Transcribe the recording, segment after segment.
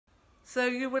So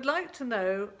you would like to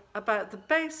know about the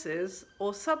bases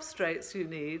or substrates you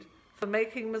need for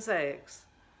making mosaics.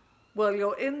 Well,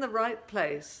 you're in the right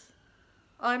place.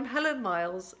 I'm Helen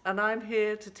Miles and I'm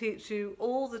here to teach you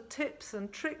all the tips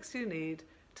and tricks you need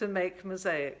to make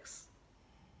mosaics.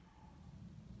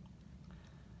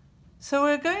 So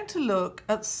we're going to look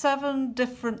at 7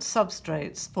 different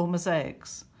substrates for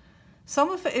mosaics. Some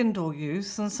are for indoor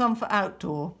use and some for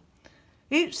outdoor.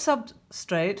 Each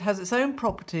substrate has its own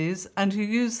properties and you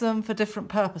use them for different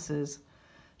purposes.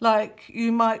 Like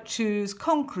you might choose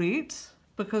concrete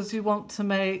because you want to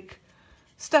make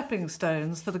stepping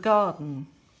stones for the garden.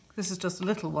 This is just a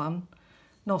little one,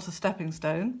 not a stepping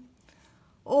stone.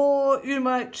 Or you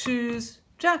might choose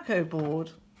Jacco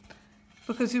board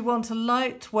because you want a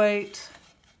lightweight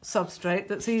substrate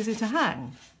that's easy to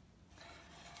hang.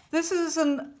 This is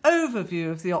an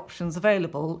overview of the options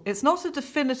available. It's not a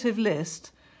definitive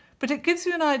list, but it gives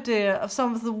you an idea of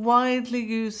some of the widely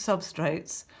used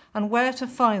substrates and where to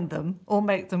find them or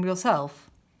make them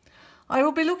yourself. I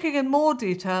will be looking in more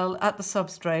detail at the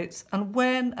substrates and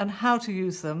when and how to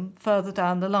use them further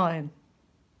down the line.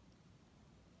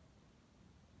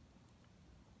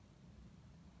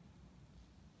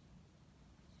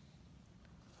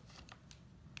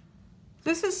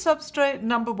 This is substrate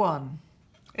number 1.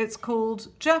 It's called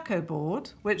Jacco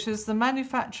board, which is the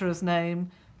manufacturer's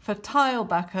name for tile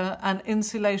backer and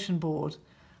insulation board,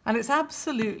 and it's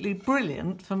absolutely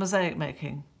brilliant for mosaic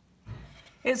making.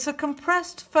 It's a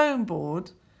compressed foam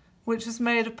board which is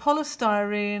made of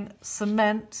polystyrene,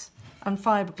 cement and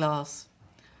fiberglass.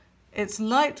 It's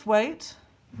lightweight,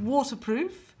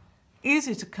 waterproof,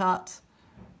 easy to cut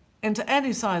into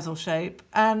any size or shape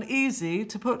and easy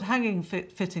to put hanging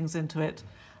fittings into it,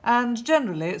 and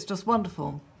generally it's just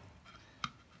wonderful.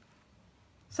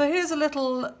 So here's a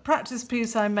little practice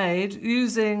piece I made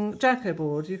using Jacco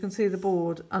board. You can see the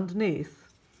board underneath.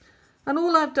 And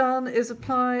all I've done is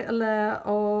apply a layer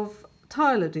of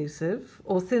tile adhesive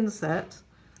or thin set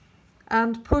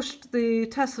and pushed the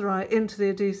tesserae into the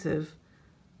adhesive.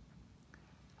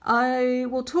 I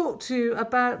will talk to you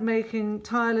about making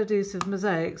tile adhesive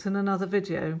mosaics in another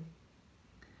video.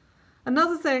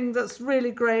 Another thing that's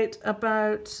really great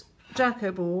about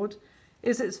Jacco board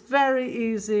is it's very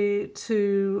easy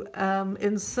to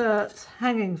insert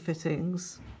hanging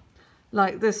fittings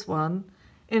like this one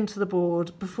into the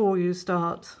board before you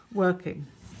start working.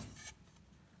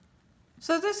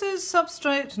 So this is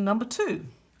substrate number 2.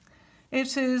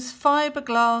 It is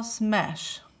fiberglass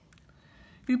mesh.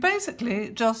 You basically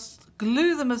just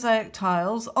glue the mosaic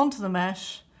tiles onto the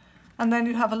mesh and then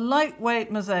you have a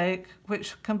lightweight mosaic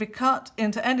which can be cut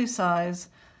into any size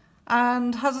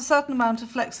and has a certain amount of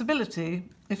flexibility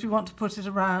if you want to put it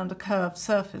around a curved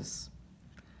surface.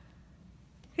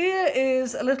 Here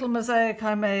is a little mosaic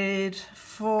I made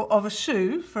of a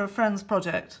shoe for a friend's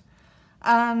project,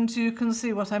 and you can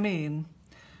see what I mean.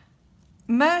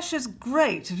 Mesh is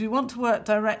great if you want to work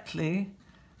directly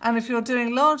and if you're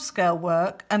doing large-scale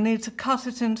work and need to cut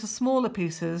it into smaller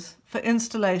pieces for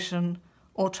installation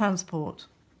or transport.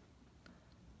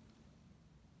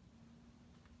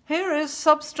 Here is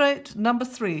substrate number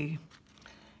 3.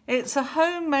 It's a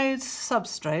homemade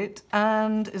substrate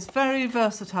and is very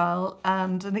versatile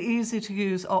and an easy to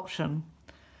use option.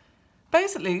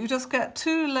 Basically, you just get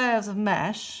 2 layers of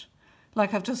mesh,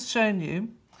 like I've just shown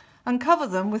you, and cover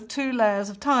them with 2 layers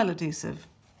of tile adhesive.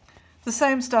 The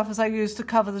same stuff as I used to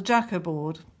cover the Jacco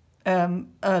board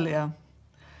earlier.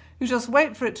 You just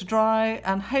wait for it to dry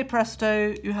and hey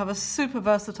presto, you have a super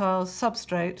versatile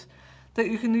substrate that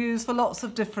you can use for lots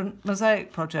of different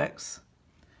mosaic projects.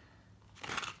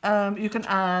 You can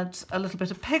add a little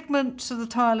bit of pigment to the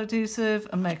tile adhesive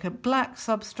and make a black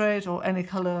substrate or any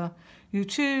colour you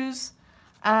choose.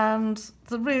 And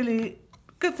the really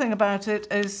good thing about it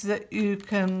is that you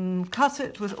can cut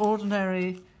it with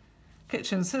ordinary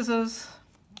kitchen scissors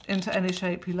into any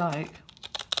shape you like.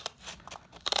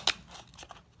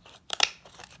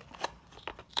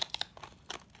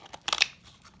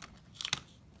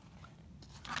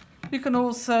 You can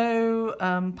also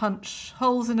punch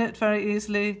holes in it very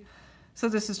easily. So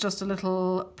this is just a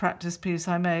little practice piece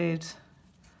I made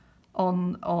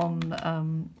on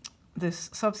this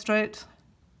substrate.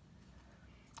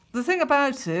 The thing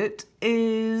about it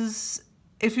is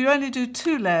if you only do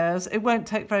 2 layers, it won't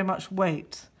take very much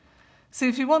weight. So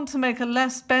if you want to make a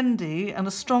less bendy and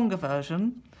a stronger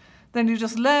version, then you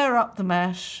just layer up the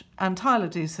mesh and tile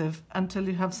adhesive until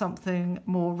you have something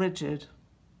more rigid.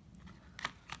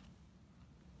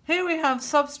 Here we have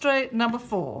substrate number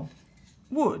 4,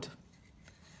 wood.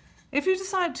 If you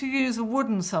decide to use a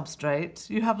wooden substrate,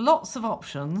 you have lots of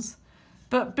options,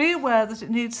 but be aware that it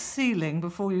needs sealing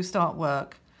before you start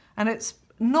work, and it's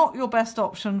not your best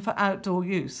option for outdoor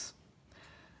use.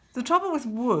 The trouble with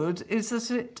wood is that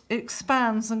it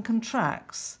expands and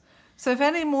contracts, so if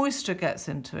any moisture gets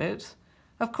into it,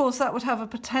 of course that would have a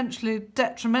potentially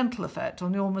detrimental effect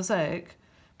on your mosaic,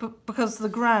 because the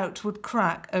grout would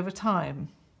crack over time.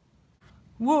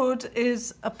 Wood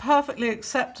is a perfectly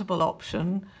acceptable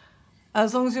option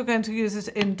as long as you're going to use it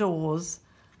indoors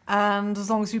and as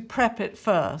long as you prep it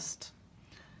first.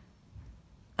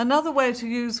 Another way to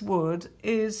use wood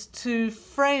is to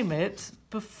frame it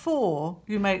before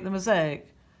you make the mosaic.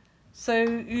 So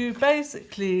you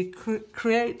basically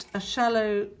create a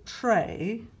shallow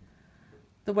tray,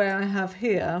 the way I have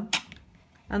here,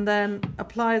 and then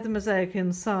apply the mosaic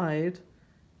inside,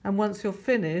 and once you're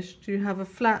finished you have a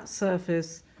flat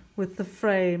surface with the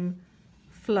frame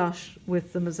flush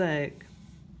with the mosaic.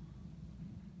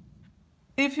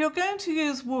 If you're going to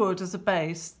use wood as a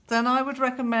base, then I would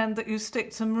recommend that you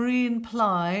stick to marine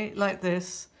ply like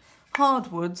this,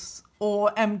 hardwoods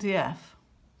or MDF.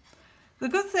 The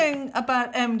good thing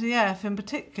about MDF in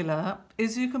particular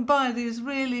is you can buy these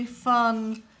really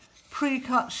fun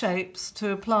pre-cut shapes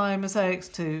to apply mosaics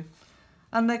to,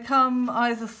 and they come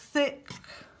either thick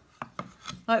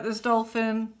like this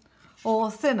dolphin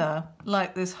or thinner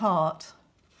like this heart.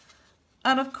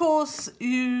 And of course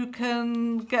you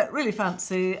can get really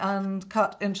fancy and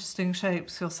cut interesting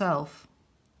shapes yourself.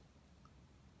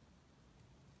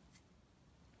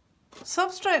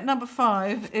 Substrate number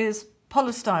 5 is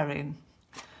polystyrene.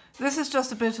 This is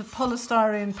just a bit of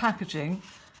polystyrene packaging,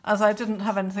 as I didn't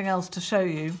have anything else to show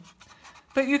you.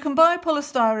 But you can buy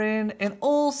polystyrene in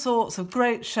all sorts of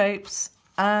great shapes,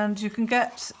 and you can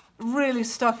get really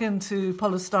stuck into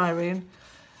polystyrene.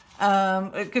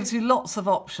 It gives you lots of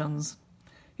options.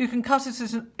 You can cut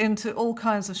it into all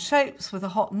kinds of shapes with a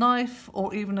hot knife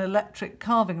or even an electric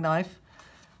carving knife.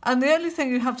 And the only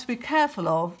thing you have to be careful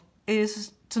of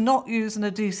is to not use an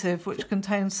adhesive which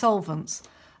contains solvents,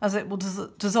 as it will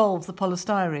dissolve the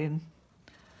polystyrene.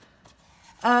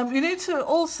 You need to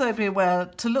also be aware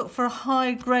to look for a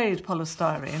high-grade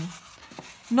polystyrene,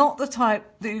 not the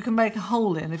type that you can make a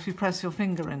hole in if you press your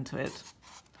finger into it.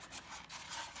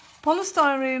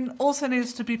 Polystyrene also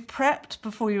needs to be prepped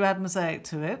before you add mosaic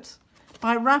to it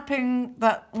by wrapping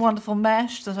that wonderful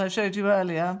mesh that I showed you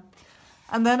earlier,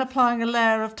 and then applying a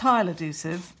layer of tile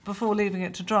adhesive before leaving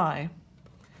it to dry.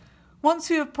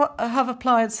 Once you have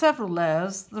applied several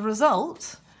layers, the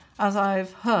result, as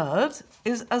I've heard,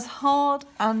 is as hard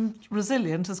and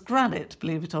resilient as granite,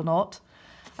 believe it or not,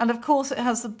 and of course it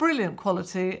has the brilliant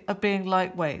quality of being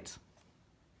lightweight.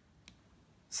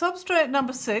 Substrate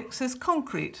number 6 is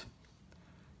concrete.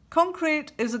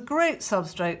 Concrete is a great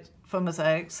substrate for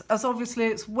mosaics, as obviously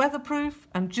it's weatherproof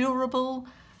and durable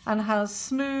and has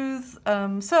smooth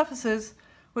surfaces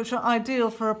which are ideal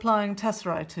for applying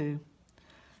tesserae to.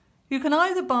 You can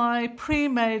either buy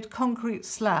pre-made concrete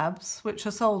slabs, which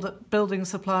are sold at building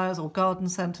suppliers or garden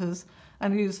centres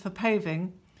and used for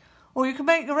paving, or you can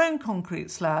make your own concrete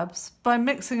slabs by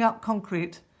mixing up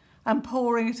concrete and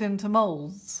pouring it into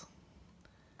moulds.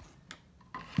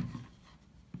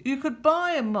 You could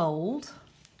buy a mould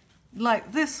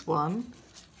like this one,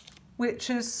 which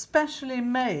is specially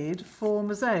made for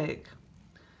mosaic.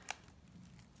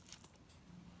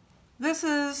 This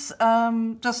is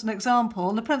just an example,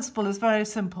 and the principle is very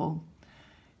simple.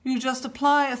 You just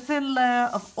apply a thin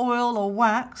layer of oil or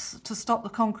wax to stop the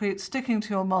concrete sticking to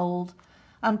your mould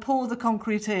and pour the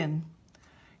concrete in.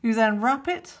 You then wrap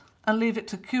it and leave it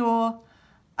to cure,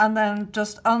 and then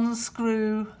just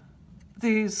unscrew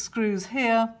these screws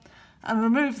here and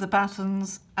remove the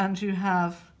battens, and you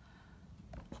have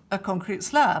a concrete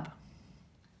slab.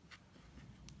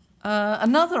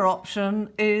 Another option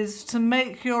is to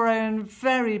make your own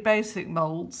very basic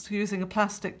moulds using a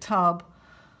plastic tub,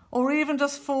 or even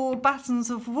just 4 battens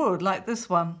of wood like this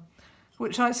one,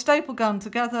 which I staple gun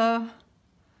together,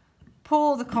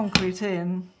 pour the concrete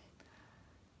in,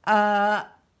 and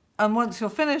once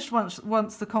you're finished,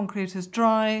 once the concrete is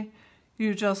dry,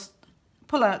 you just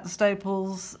pull out the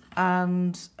staples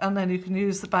and then you can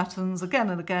use the battens again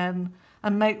and again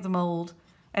and make the mould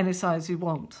any size you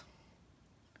want.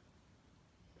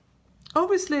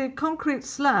 Obviously, concrete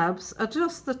slabs are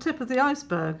just the tip of the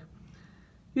iceberg.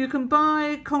 You can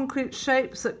buy concrete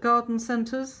shapes at garden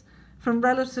centres, from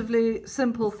relatively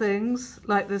simple things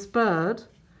like this bird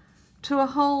to a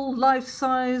whole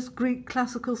life-size Greek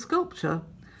classical sculpture.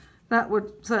 That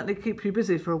would certainly keep you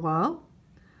busy for a while.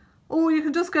 Or you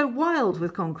can just go wild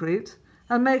with concrete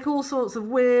and make all sorts of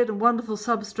weird and wonderful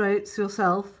substrates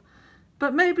yourself,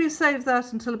 but maybe save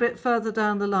that until a bit further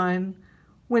down the line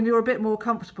when you're a bit more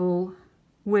comfortable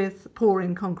with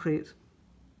pouring concrete.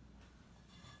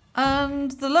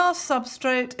 And the last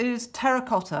substrate is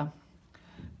terracotta.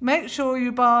 Make sure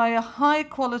you buy a high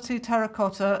quality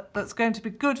terracotta that's going to be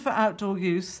good for outdoor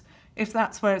use if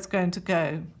that's where it's going to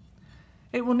go.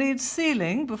 It will need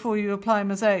sealing before you apply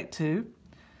mosaic to,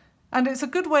 and it's a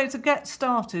good way to get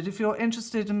started if you're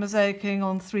interested in mosaicing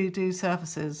on 3D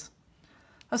surfaces.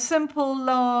 A simple,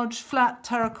 large, flat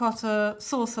terracotta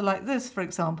saucer like this, for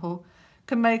example,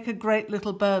 can make a great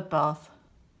little bird bath.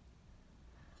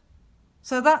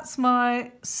 So that's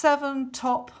my 7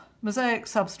 top mosaic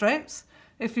substrates.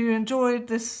 If you enjoyed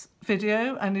this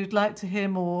video and you'd like to hear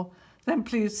more, then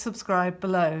please subscribe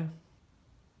below.